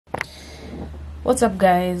What's up,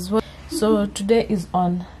 guys? So today is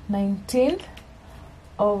on 19th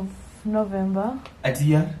of November. At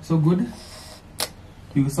year, so good.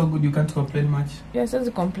 You so good, you can't complain much. Yes, I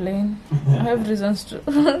complain. I have reasons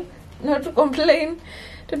to not to complain.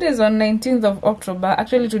 Today is on 19th of October.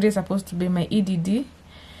 Actually, today is supposed to be my EDD.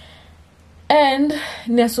 And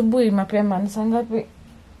ni asubuhi mapema ni saa ngapi?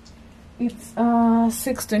 It's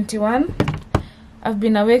 6:21. I've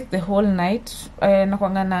been awake the whole night.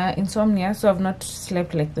 Nakwanga na insomnia, so I've not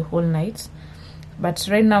slept like the whole night. But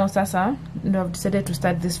right now, sasa, I've decided to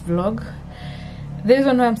start this vlog. The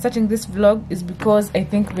reason why I'm starting this vlog is because I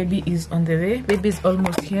think baby is on the way. Baby is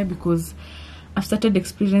almost here because I've started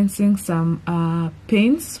experiencing some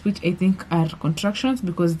pains, which I think are contractions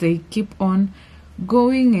because they keep on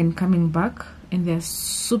going and coming back, and they're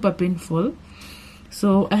super painful.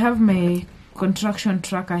 So I have my contraction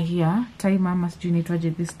tracker here, timer, must you need to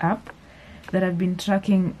this app that I've been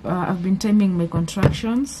tracking. I've been timing my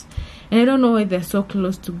contractions, and I don't know why they're so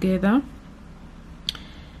close together.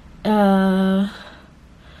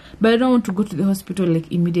 But I don't want to go to the hospital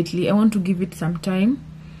like immediately. I want to give it some time.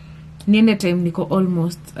 Niende time niko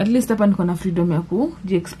almost. At least hapa niko na freedom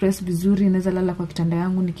ya express vizuri, naweza lala kwa kitanda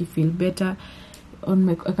yangu nikifeel better.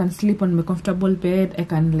 I can sleep on my comfortable bed. I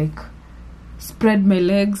can like spread my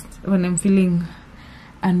legs when I'm feeling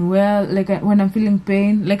unwell, like when I'm feeling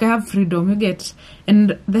pain. Like I have freedom, you get.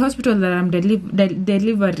 And the hospital that I'm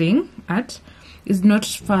delivering at is not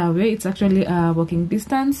far away. It's actually a walking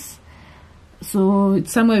distance. So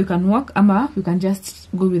it's somewhere you can walk, ama you can just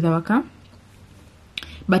go with our car.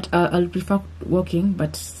 But I'll prefer walking,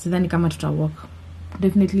 but sidhani kama tuta walk.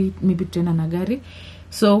 Definitely maybe tena na gari.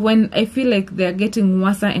 So when I feel like they're getting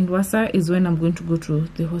worse and worse is when I'm going to go to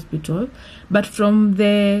the hospital. But from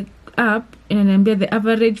the app, and the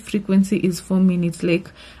average frequency is 4 minutes.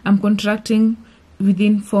 Like I'm contracting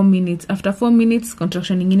within 4 minutes. After 4 minutes,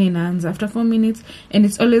 contraction ingine inaanza. After 4 minutes, and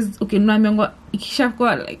it's always okay. No, I'm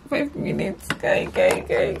ikishakwa like 5 minutes.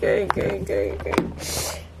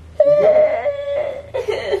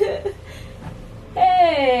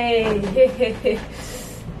 Hey.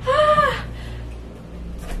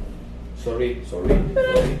 Sorry.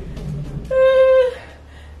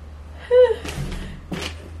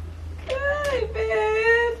 Hi,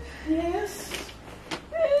 babe. Yes.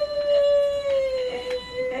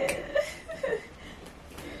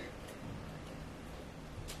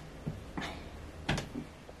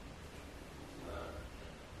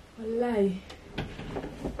 Wallahi.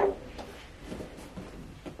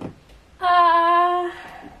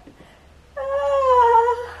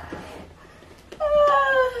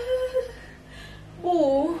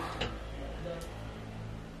 Ooh.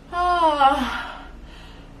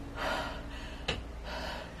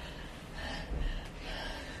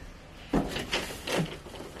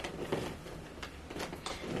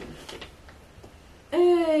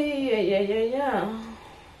 Yeah.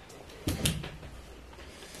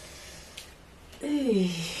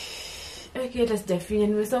 Okay, that's definitely.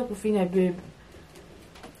 Nimesahau kufinya, babe.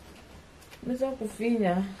 Nimesahau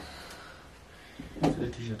kufinya.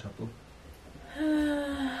 T-shirt hapo.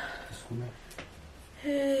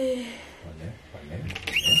 Hey. Pale.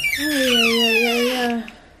 Yeah.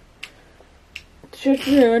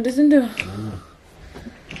 T-shirt, what doesn't do?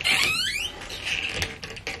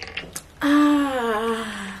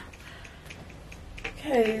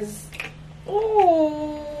 Guys.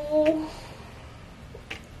 Oh.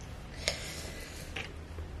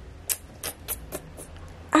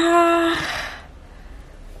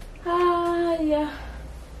 Yeah.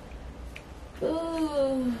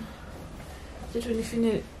 Jitu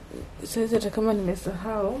nifanye sasa hata kama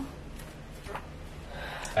nimesahau.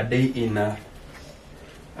 A day in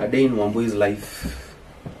Wambui's life.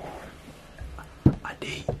 A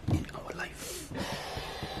day in our life.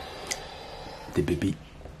 The baby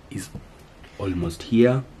is almost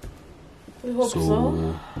here. We hope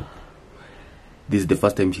so. This is the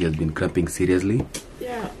first time she has been cramping seriously.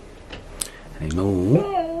 Yeah. I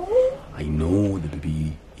know the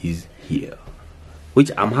baby is here.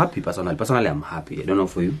 Which I'm happy personally. Personally, I'm happy. I don't know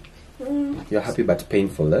for you. You're happy but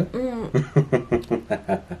painful, eh?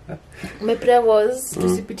 My prayer was to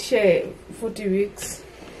sipitishe 40 weeks.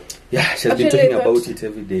 Yeah, she's been talking about it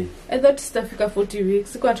every day. I thought sitafika 40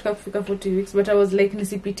 weeks. Sikuwa nataka kufika 40 weeks, but I was like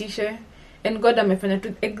nisipitishe. And God amefanya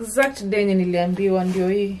tu exact day yenye niliambiwa ndio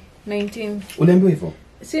hii 19. Uliambiwa hivyo?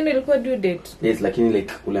 Si ndio ilikuwa due date. Yes, lakini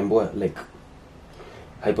like uliambiwa like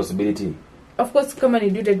high possibility. Of course, kama ni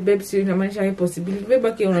due date, babe, si inamaanisha high possibility. Babe,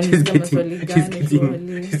 aki unaniuliza maswali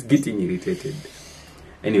gani? She's getting irritated.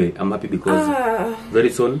 Anyway, I'm happy because very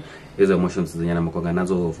soon hizo emotions zenye namekonga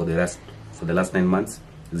nazo for the last 9 months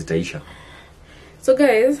zitaisha. So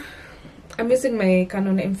guys, I'm using my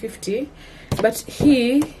Canon M50, but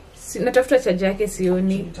he natafuta charger yake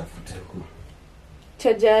sioni.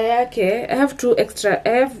 Charger yake, I have 2 extra.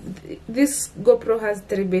 This GoPro has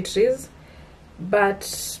 3 batteries, but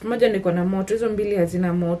moja niko na moto, hizo mbili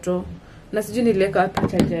hazina moto. Na sijui niliweka wapi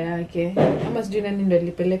charger yake, ama sijui nani ndo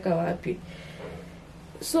alipeleka wapi.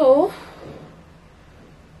 So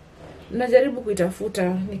najaribu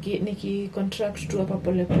kuitafuta niki contract tu hapa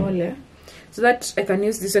pole pole, so that I can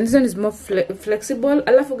use this one. This one is more flexible.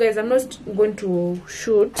 Alafu guys, I'm not going to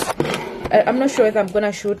shoot. I'm not sure if I'm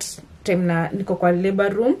gonna shoot time na niko kwa labor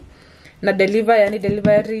room na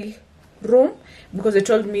delivery room, because they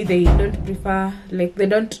told me they don't prefer, like they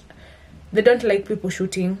don't like people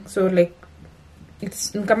shooting. So like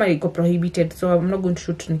it's kama iko prohibited, so I'm not going to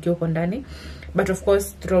shoot nikiwa kwa ndani, but of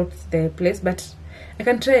course throughout the place. But I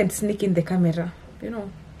can try and sneak in the camera, you know,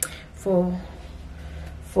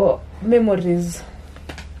 for memories.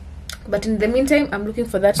 But in the meantime, I'm looking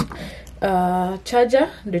for that charger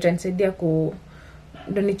ndio itanisaidia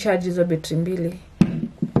ndo ni charge hizo battery mbili.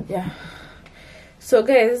 Yeah. So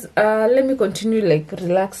guys, let me continue like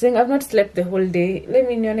relaxing. I've not slept the whole day. Let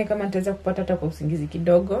me nione kama nitaweza kupata hata kwa usingizi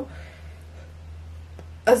kidogo.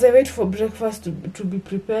 As I wait for breakfast to be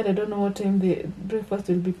prepared. I don't know what time the breakfast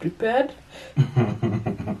will be prepared.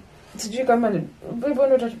 Sijui kama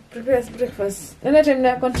mbona prepare breakfast. Nina time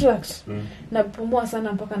na contract. Napumua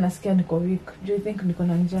sana mpaka nasikia niko weak. Do you think niko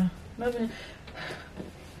na njaa?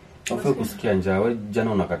 Hapo kusikia njaa, wewe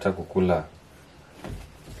jana unakataa kukula.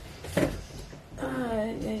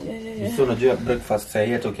 Yeah. So unajua breakfast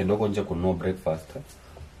sasa hata ukienda huko nje kununua breakfast.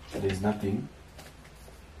 There is nothing.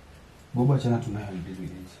 Boba chana tunayo with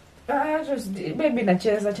it. Just baby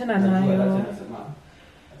nacheza chana nayo.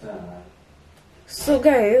 So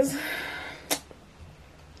guys,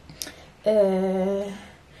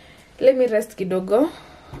 let me rest kidogo.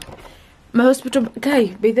 My hospital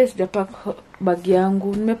guy, by this sijapack bag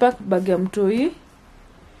yangu. Nimepack bag ya mtoi.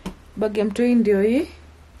 Bag ya mtoi ndio hii.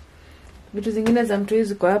 Vitu zingine za mtoi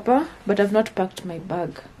ziko hapa, but I've not packed my bag.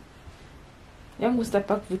 Yangu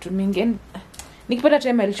sitapack vitu mingi. And nikipata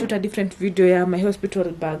time I'll shoot a different video ya my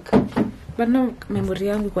hospital bag. But now memory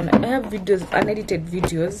yangu iko na, I have videos, unedited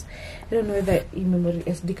videos. I don't know whether in memory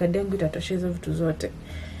SD card yangu itatosheza vitu zote.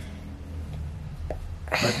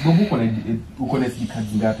 But Bobu uko na SD card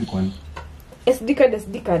ngapi kwani?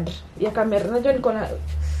 SD card ya kamera. Unajua niko na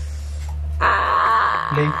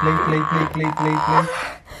play.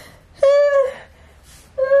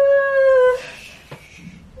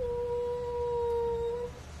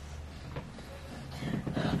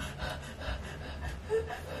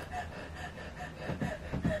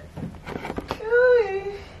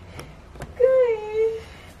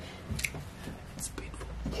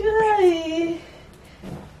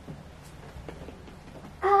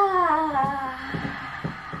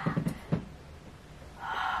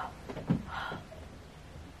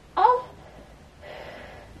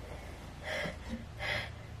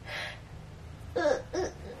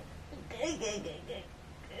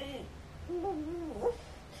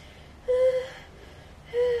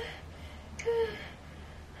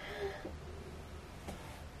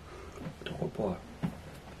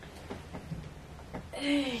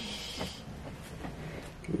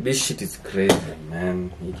 This shit is crazy,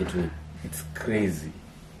 man. It's crazy.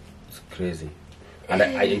 It's crazy. And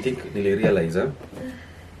I think nili realize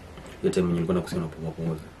yote mwenye nilikuwa nakusema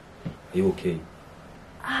pumua. Are you okay?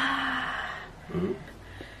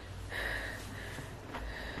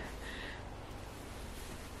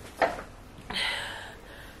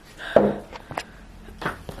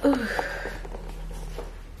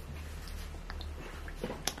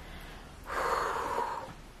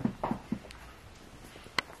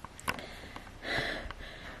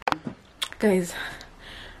 Guys,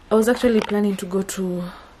 I was actually planning to go to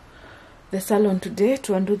the salon today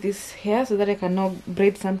to undo this hair so that I can now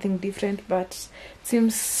braid something different, but it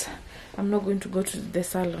seems I'm not going to go to the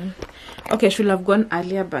salon. Okay, I should have gone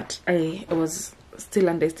earlier, but I was still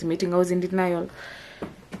underestimating. I was in denial.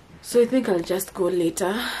 So I think I'll just go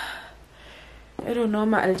later. I don't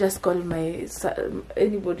know, I'll just call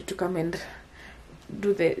anybody to come and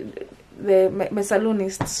do my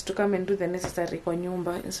salonists to come and do the necessary kwa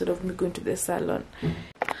nyumba instead of me going to the salon.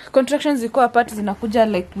 Contractions ziko apart zinakuja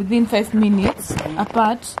like within 5 minutes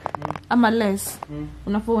apart ama less.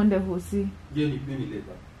 Unafaa uende hosi. Je, ni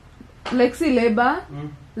labor? Like si labor,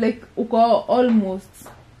 like uko almost.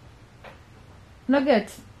 No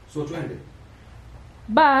get. So twende.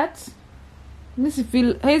 But mimi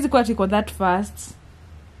feel haizi kwa tiko that fast.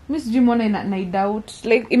 Mimi sijui mbona na doubt.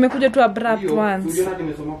 Like imekuja tu abrupt once. Unajua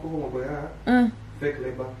nimesoma kwa mambo ya Fake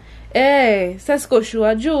labor. Sasa siko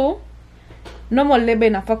sure juu normal labor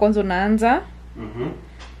inafaa kwanza unaanza.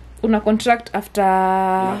 Una contract after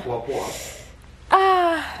Inakuwa poa.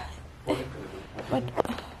 But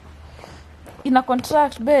ina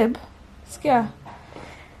contract babe. Sikia.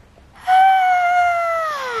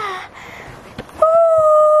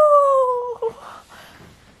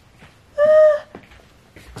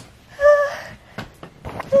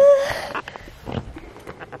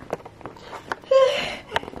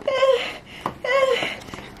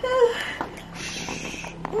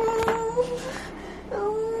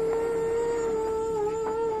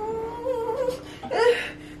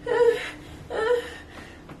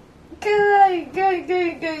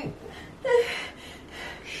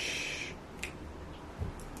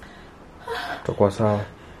 Tutakuwa sawa.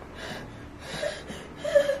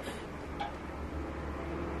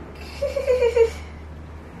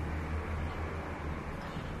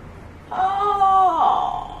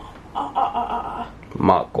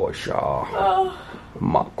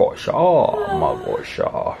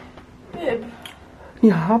 Makosha. Babe. Ni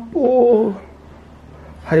hapo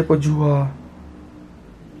halipojua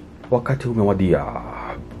wakati umewadia.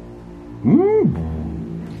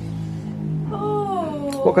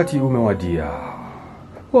 Wakati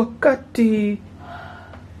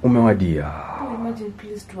umewadia. Imagine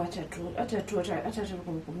please to acha tu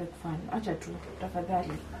kumake fun. Acha tu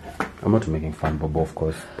tafadhali. I'm not making fun, Bobo, of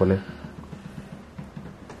course. Pole.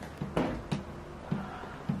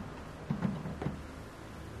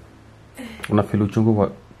 Unafeel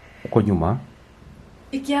uchungu uko nyuma?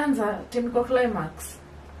 Ikianza temiko climax.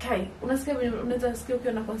 Kai, unaweza sikia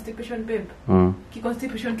ukiwa na constipation babe. Ki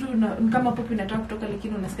constipation tu kama popo inataka kutoka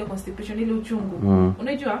lakini unasikia constipation ile uchungu.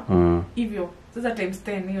 Unajua? Hivyo. Sasa times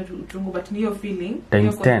 10 hiyo uchungu but ni hiyo feeling.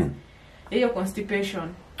 Times 10. Hiyo constipation.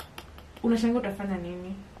 Unashangaa utafanya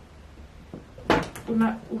nini?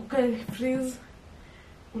 Ukae freeze.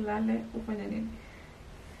 Ulale ufanye nini?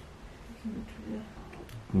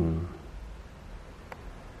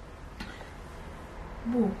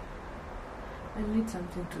 Boo, I need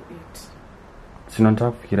something to eat. Sina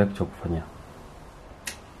nataka kufikiria kitu kufanya.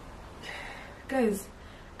 Guys,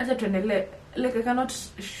 acha tuendelee. Like I cannot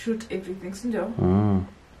shoot everything, sindio?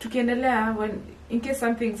 Tukiendelea when in case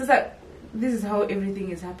something. Sasa this is how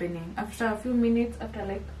everything is happening. After a few minutes, after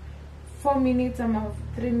like 4 minutes, ama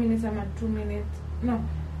 3 minutes, ama 2 minutes. No.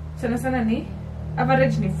 Sana ni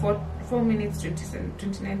average ni 4 minutes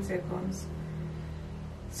 29 seconds.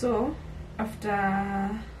 So after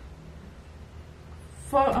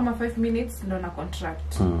 4 or 5 minutes ndo na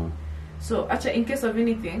contract. So acha in case of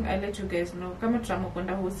anything I let you guys know. Kama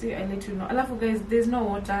tutamokonda hosi I let you know. Alafu guys, there's no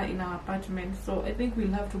water in our apartment, so I think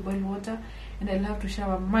we'll have to boil water and I'll have to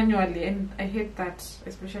shower manually, and I hate that,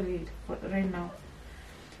 especially for right now.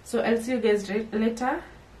 So I'll see you guys later.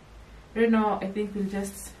 Right now I think we'll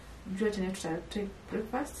just take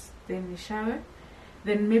breakfast, then we shower.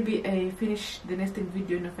 Then maybe I finish the nesting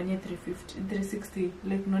video nafanya 360,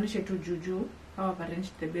 like naonesha tu juju how I've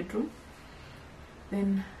arranged the bedroom.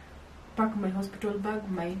 Then pack my hospital bag,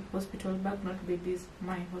 not baby's,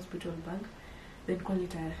 my hospital bag. Then call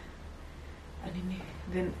it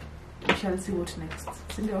then we shall see what next.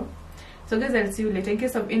 So guys, I'll see you later. In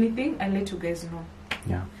case of anything, I'll let you guys know.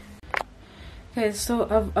 Yeah. Guys, so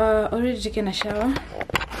I've already taken a shower.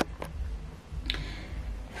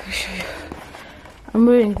 I'll show you. I'm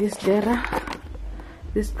wearing this dera,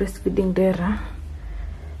 this breastfeeding dera.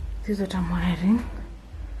 This is what I'm wearing.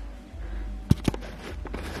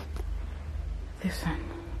 This one.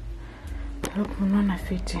 I hope unaona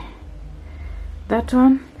fiti. That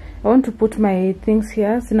one, I want to put my things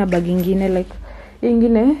here. Sina bag ingine, like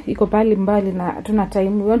ingine iko pali mbali na hatuna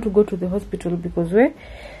time. We want to go to the hospital because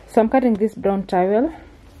so I'm carrying this brown towel.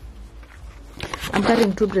 I'm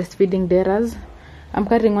carrying 2 breastfeeding deras. I'm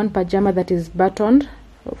carrying 1 pajama that is buttoned,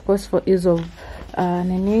 of course, for ease of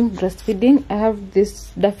breastfeeding. I have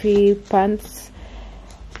this Duffy pants.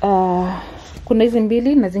 Kuna hizi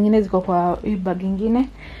mbili na zingine ziko kwa hii bag ingine.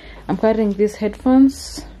 I'm carrying these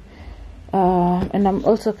headphones. And I'm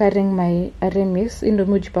also carrying my Aramis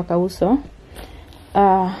Indomujipaka uso.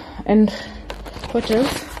 And what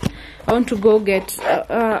else? I want to go get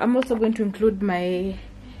I'm also going to include my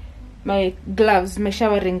gloves, my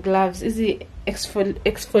showering gloves. Is the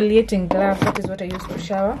exfoliating gloves. That is what I use to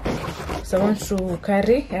shower. So I want to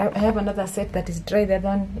carry. I have another set that is dry. The other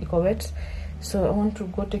one iko wet. So I want to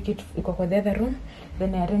go take it iko kwa the other room.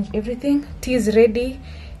 Then I arrange everything. Tea is ready.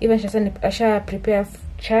 Even Asha prepare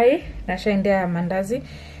chai na Asha endea mandazi.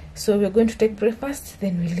 So we're going to take breakfast,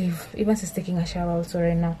 then we leave. Even she's taking a shower also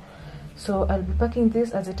right now. So I'll be packing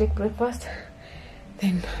this as I take breakfast,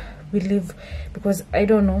 then we leave, because I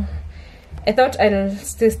don't know, I thought I'll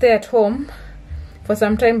stay at home for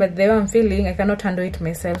some time, but the way I'm feeling, I cannot handle it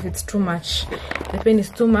myself. It's too much. The pain is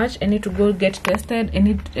too much. I need to go get tested. I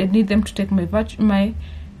need them to take my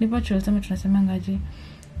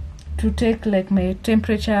to take like my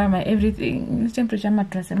temperature, my everything. Temperature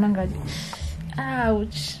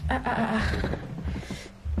ouch.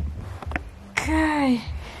 Okay.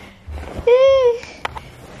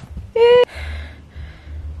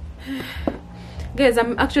 Guys,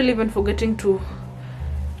 I'm actually even forgetting to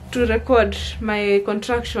record my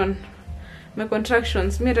contractions.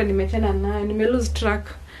 Mira nimechana nayo, nime lose track.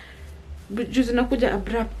 Juzi nakuja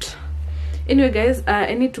abrupt. Anyway guys,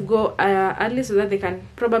 I need to go early so that they can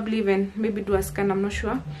probably even maybe do a scan, I'm not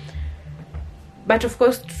sure. But of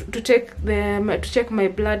course to check my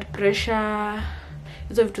blood pressure,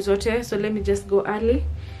 so let me just go early.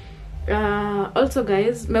 Also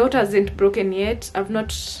guys, my water hasn't broken yet.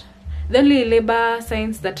 The only labor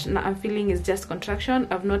signs that I'm feeling is just contraction.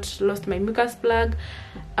 I've not lost my mucus plug.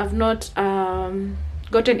 I've not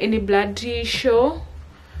gotten any blood tissue.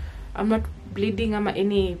 I'm not bleeding ama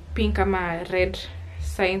any pink ama red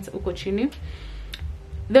signs uko chini.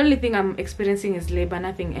 The only thing I'm experiencing is labor,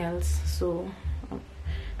 nothing else. So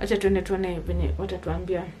acha tuone venye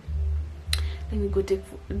watatuambia. Let me go take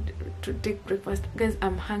breakfast. Guys,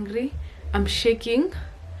 I'm hungry. I'm shaking.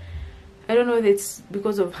 I don't know if it's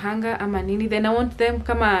because of hunger ama nini. Then I want them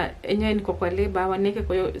kama enyewe niko kwa labor waneke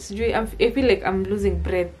kwa hiyo sijui. I feel like I'm losing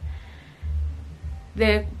breath.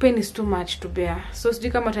 The pain is too much to bear. So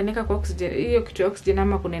sijui kama taneka kwa oxygen, hiyo kitu oxygen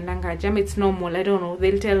ama kunendanga jam. It's normal, I don't know,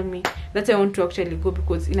 they'll tell me. That's why I want to actually go,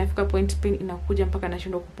 because inafika point pain inakuja mpaka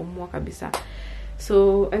nashindwa kupumua kabisa.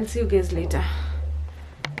 So I'll see you guys later.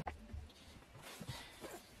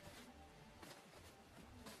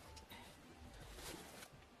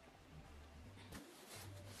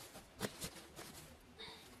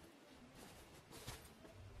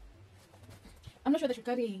 I'm not sure that you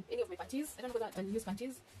carry any of my panties. I don't know whether I'll use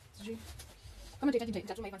panties. Come and take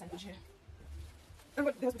tattoo my pants and put here. The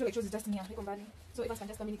hospital I chose is just near Icon Valley. So if I can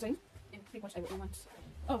just come anytime and pick what I want.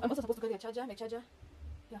 Oh, I'm also supposed to carry a charger, my charger.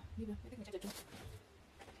 Yeah, maybe. I think my charger too.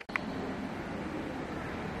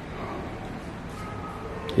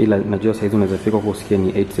 Ila najua saizi unaweza fika kwa usikia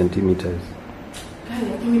ni 8 cm.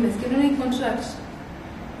 Kaya, kimi nasikia nani contract.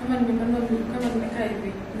 Kama nimekaa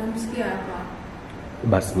hivi, namsikia hapa.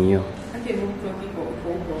 Basi ni hiyo. Ake mtu akiko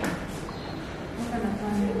huko.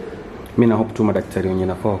 Mimi na hope tu madaktari wenye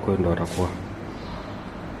nafaa kwa ndio watakuwa.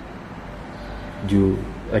 Juu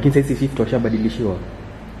lakini sasa shift washabadilishiwa.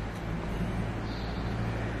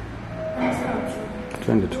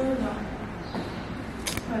 Twende tu.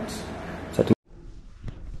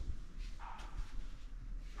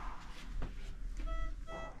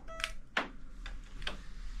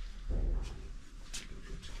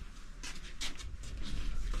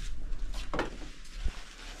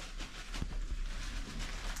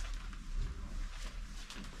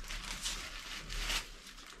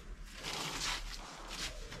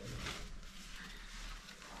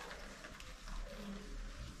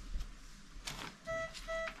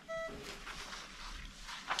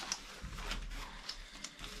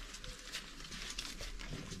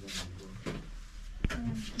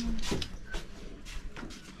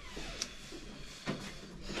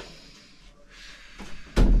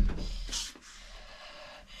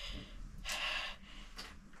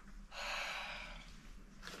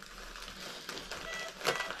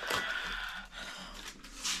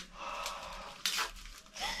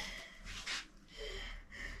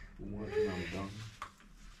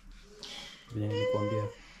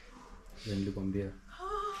 Nilikwambia.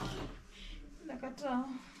 Nakataa.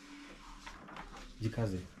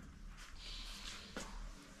 Jikaze.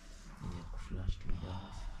 Flash tu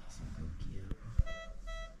basi. Sakaukia.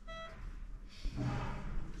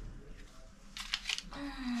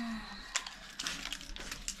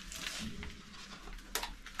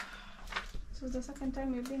 So the second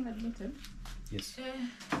time you've been admitted? Yes.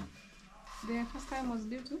 The first time was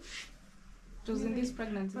due to? It was in this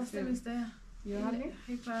pregnancy. First time is there. You having?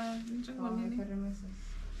 Hyperemesis.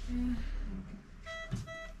 Yeah. Okay.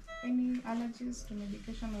 Any allergies to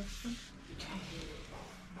medication or food?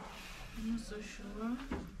 I'm not so sure.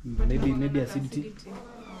 Maybe acidity.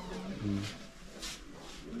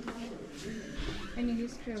 Any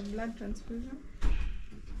history of blood transfusion?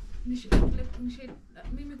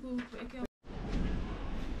 Mimi kuwekea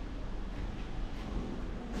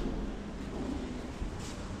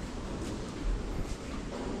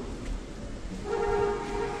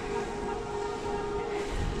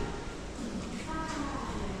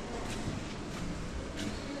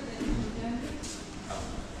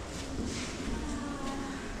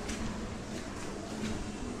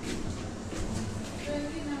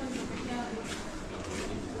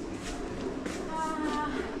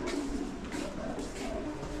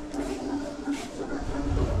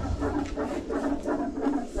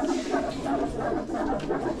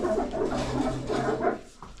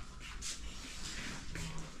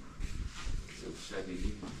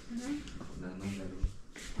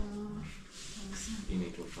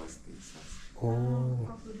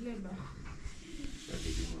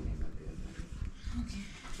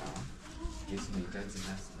Yes, nahitaji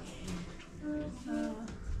nasi na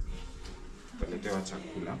tutaletewa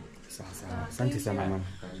chakula. Sawa. Asante sana mama.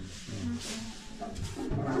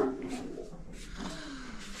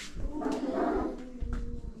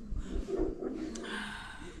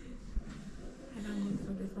 I don't go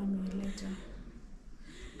for the family later.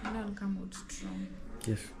 And I'll come out strong.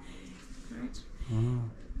 Yes. Right? Mm.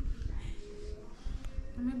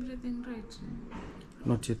 Am I breathing right?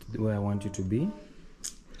 Not yet where I want you to be.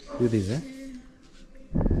 Do this, eh?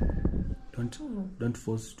 Don't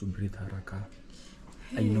force to breathe haraka.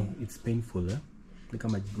 I know it's painful, eh? Ni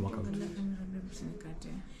kama workout.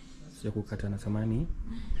 Sija kukata na samani.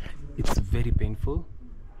 It's very painful,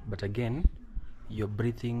 but again, your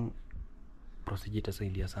breathing procedure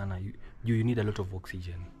itasaidia sana. You need a lot of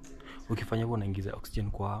oxygen. Ukifanya hivyo unaingiza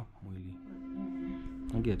oxygen kwa mwili.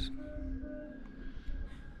 Get?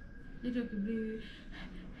 Ndio kibri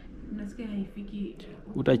nasikia haifiki.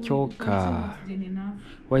 Utachoka.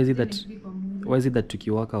 Why is it that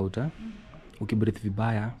tukiwaka out, ukibreathe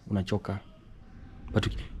vibaya unachoka? But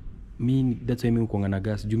that's why mimi uko ngana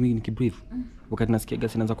gas. Juu mimi nikibreathe wakati nasikia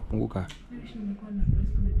gas inaanza kupunguka.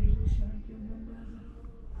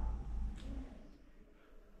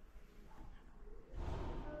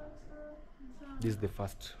 This is the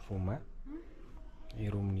first room, eh? Hii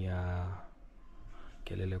room ni ya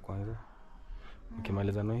kelele kwanza.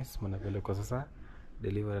 Ukimaliza noise mnapelekwa sasa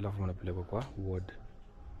delivery, alafu mnapelekwa kwa ward.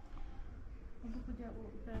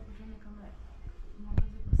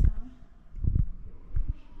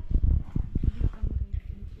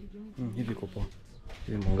 Hivi iko poa.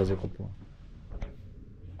 Hivi mwangaza iko poa.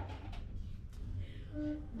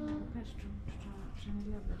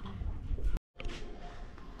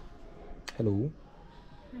 Hello.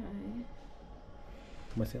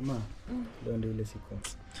 Masema leo ndio ile siku.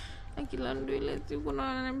 Kila ndio ile siku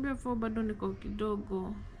na ananiambia for bado niko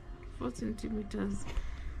kidogo 4 centimeters.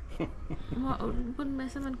 Mbona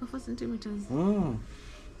nimesema niko 4 centimeters?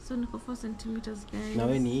 So niko 4 centimeters guys. Na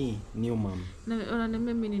wewe ni new mom. Na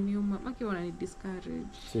wananiambia mimi ni new mom. Maki wanani discourage.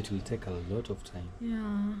 So it will take a lot of time.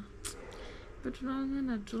 Yeah. But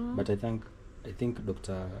tunaongea tu. But I think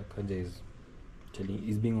Dr. Kaja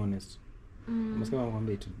is being honest. Msema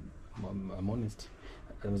mwambie tu I'm honest.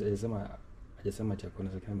 Hajasema cha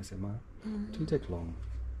kuona sasa amesema it will take long.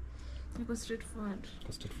 Niko straightforward.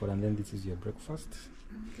 And then this is your breakfast.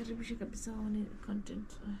 Karibisha kabisa one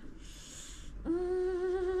content.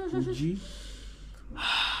 Uji.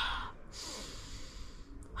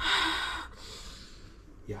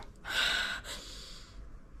 Yeah.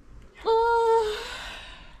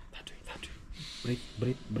 That way.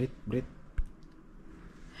 Breathe.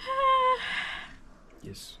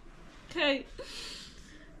 Yes. Okay.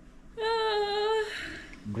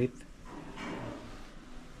 Breathe.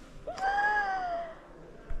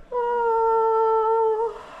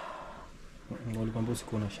 Walikwambia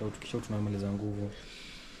usiku na shout, kisha tunamaliza nguvu.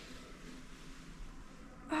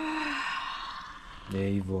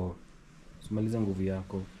 Hivyo. Simaliza nguvu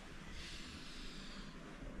yako.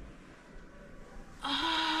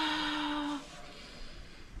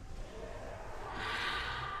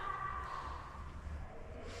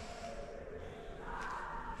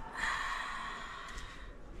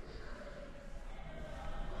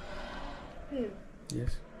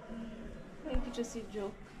 Yes. Thank you to see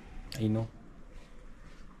joke. I know.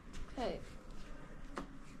 Hey.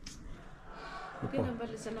 Kina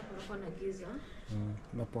mbali sana kulikuwa na giza.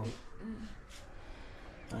 Napo.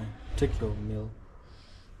 Take your meal.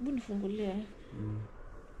 Hebu nifungulie.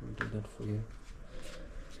 I'll do that for you.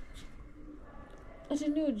 Ati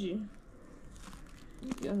ni uji.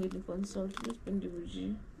 Nikiange ni consult, nispendi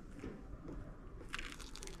uji.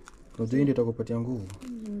 Unajua ndio itakupatia nguvu.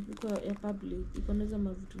 Kwa ya public, ikoneza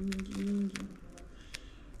mavitu mingi.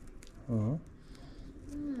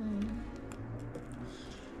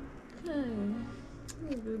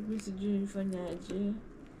 Baby, sijui nifanyaje.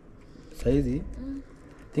 Saizi,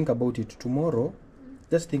 think about it. Tomorrow,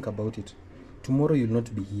 just think about it. Tomorrow you'll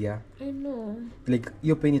not be here. I know. Like,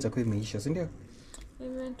 your pain itakuwa imeisha, si ndio? I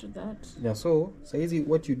went to that. Yeah, so, saizi,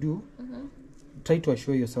 what you do, try to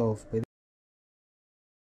assure yourself by